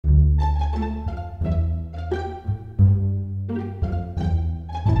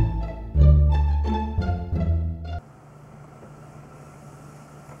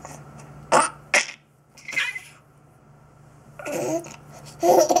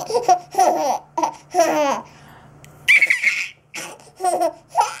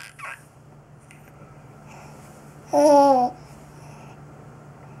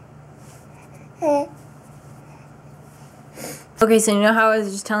Okay, so you know how I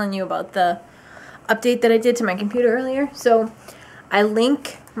was just telling you about the update that I did to my computer earlier? So I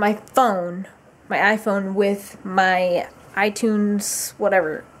link my phone, my iPhone, with my iTunes,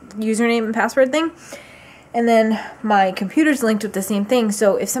 whatever, username and password thing. And then my computer's linked with the same thing.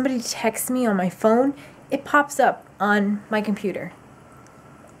 So if somebody texts me on my phone, it pops up on my computer.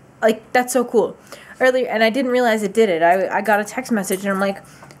 Like, that's so cool. Earlier, and I didn't realize it did it. I got a text message and I'm like,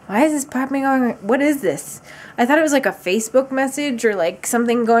 why is this popping on? What is this? I thought it was like a Facebook message or like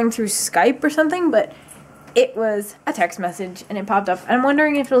something going through Skype or something, but it was a text message and it popped up. And I'm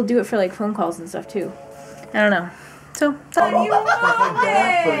wondering if it'll do it for like phone calls and stuff too. I don't know. So, But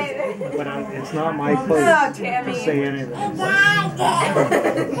it's not my place to say anything. Bob, you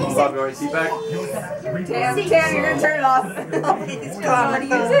want your seat back? Tam, you're gonna turn it off. He's trying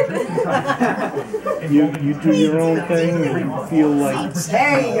to use it. You do your own thing and you feel like...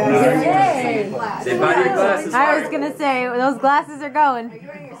 There you go. Say bye to your glasses. I was gonna say, those glasses are going.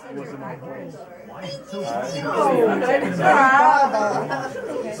 With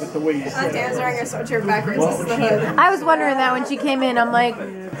the way you said Tam's wearing her sweatshirt backwards. This is the hood. I was wondering that when she came in. I'm like,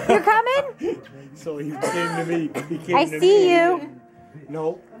 you're coming? So he came to me. I see you.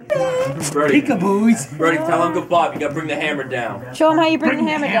 No. Brody, Peekaboos. Brody, tell Uncle Bob you gotta bring the hammer down. Show him how you bring the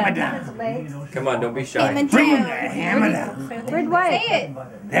hammer down. Come on, don't be shy. Bring the hammer down. Where'd White? Say it.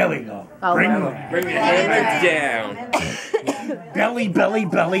 There we go. Oh, Bring wow. the Bring the hammer down. belly, belly,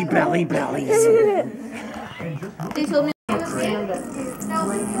 belly, belly, bellies. They told me. I'm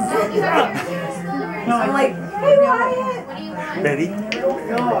like, hey, Wyatt. What do you want? Betty.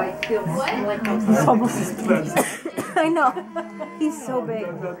 No, I feel like He's almost as big. I know. He's so big.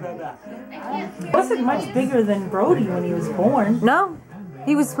 He wasn't much bigger than Brody when he was born. No,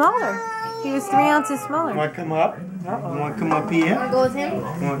 he was smaller. He was 3 ounces smaller. Want to come up? Uh-oh. Want to come up here? Want to go with him?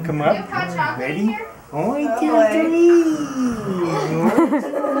 Want to come up? Ready? Only two,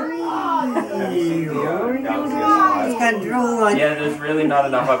 Yeah, there's really not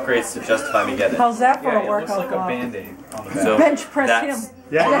enough upgrades to justify me getting it. How's that for Yeah, a it workout? looks like a block? band-aid on the back. So Bench press that's, him.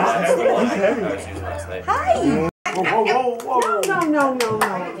 Yeah, that's the one he's heavy. I was using last night. Hi. Whoa, whoa, whoa, whoa. No.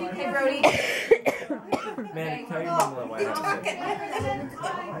 Hey, Brody. Man, tell your mom what happened.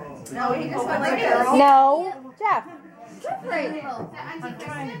 No, he just went like girl. No, Jeff. Right. I'm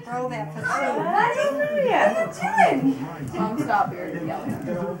trying to throw that for Mom, stop here yelling.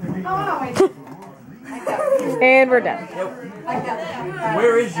 Oh, no, wait. And we're done.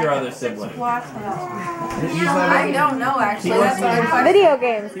 Where is your other sibling? I don't know, actually. That's what I'm questioning. Video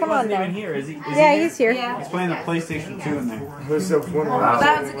games. He Come on wasn't even now. here, is he? Yeah, he's here. Yeah. He's playing the PlayStation 2 in there. Who's the one?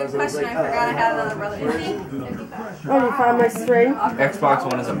 That was a good question. I forgot I had another brother. Oh, you found my string? Xbox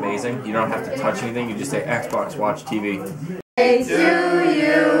One is amazing. You don't have to touch anything. You just say Xbox, watch TV. Hey to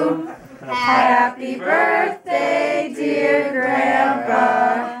you. Happy birthday, dear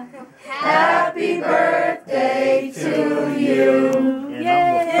Grandpa. Happy birthday to you.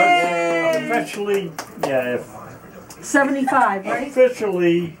 Yay! Officially, yeah, 75, right?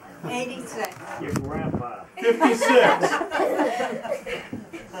 officially, 86. your grandpa. 56.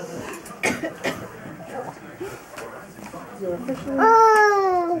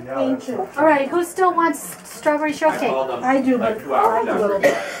 All right, who still wants strawberry shortcake? I do, but I like a little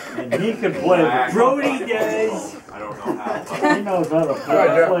bit. And he can play the Brody does. I don't know how. He knows how to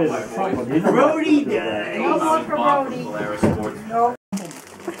play the trumpet. Brody does. No more for Brody. Polaris Sports.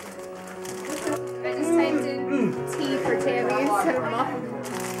 I just typed in T for Tammy instead of Mom.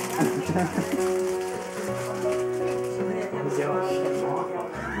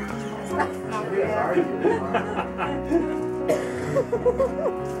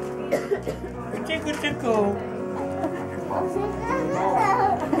 Tickle, tickle.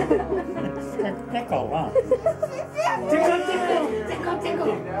 Tickle, huh? Tickle, tickle. Tickle,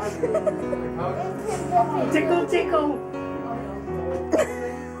 tickle. Tickle, tickle.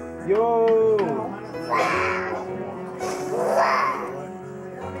 Yo.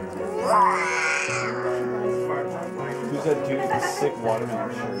 Who's that dude with the sick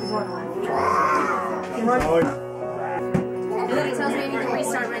watermelon shirt? And then it tells me I need to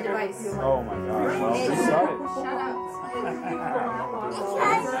restart my device. Oh my gosh. Well, restart it. Shut up.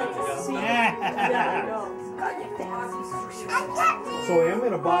 So I'm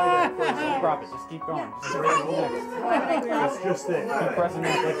gonna buy that first. Prop it. Just keep going. Just press next. It's just that. Keep pressing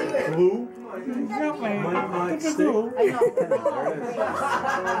next. Glue. Might stick. So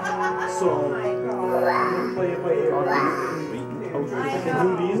play it by ear. can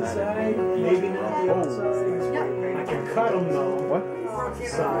do the inside, maybe not the outside. I can cut them though. What?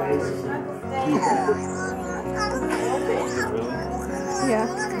 Size. Yeah.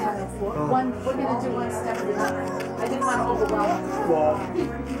 We're gonna do one step at a time. I didn't want to overwhelm. Well,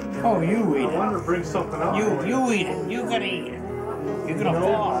 Oh, you eat I it. wanted to bring something up. You eat it. You gotta eat it. You're gonna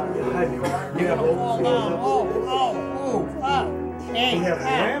fall. You're gonna fall down. Oh. Hey. We have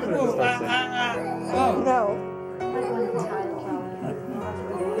laminates, I Oh. No.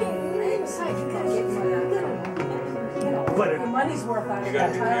 But The money's worth out of You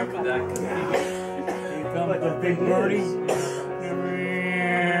gotta that be careful with that. Here comes the big birdie.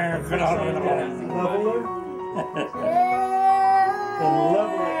 Get out of the leveler. The leveler with the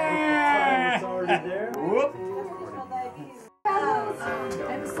time is already there. Whoop.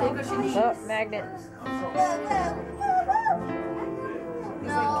 Oh, magnet.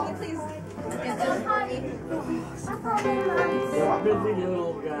 The pretty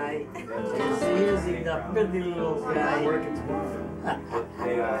little guy is using the pretty little guy.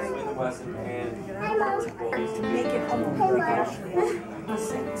 Hey, Smith and Wesson and Make it home.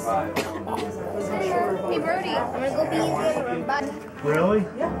 Hey Brody, I'm gonna go be in the other room. Bye. Really?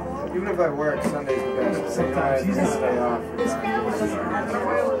 Even if I work, Sunday's the best. Sometimes he's not stay off.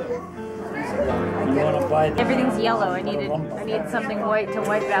 You wanna buy the Everything's yellow. I need something white to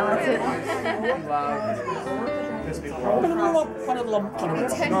white balance it.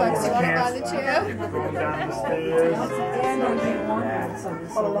 $10. You wanna buy the chair? Going down the stairs.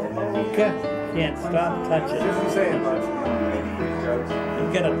 Okay. Can't stop touching. Isn't saying much. You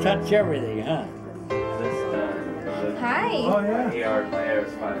gotta touch everything, huh? Hi. Oh yeah. my AR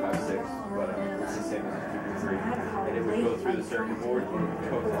is 5.56, but it's the same as a 2.3. And it would go through the circuit board and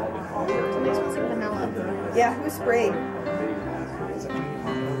coat all the color. This one's like vanilla. Yeah, who sprayed?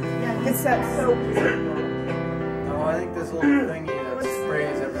 It's that soap. No, I think this little thingy that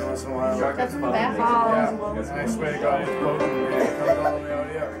sprays every once in a while. That's from the bathroom. Yeah, and I swear to God, it's potent. It comes all the way out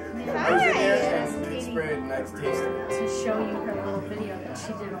here. Hi. It's sprayed and that's tasty. To show you her little video that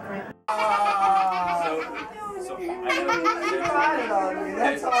she did of GRAMPA. So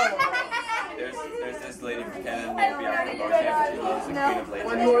That's all. there's this lady from Canada named Bianca Barchamp. She loves the Queen of Ladies.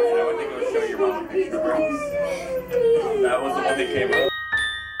 And I went to go show your mom a picture of her. That was the one that came up.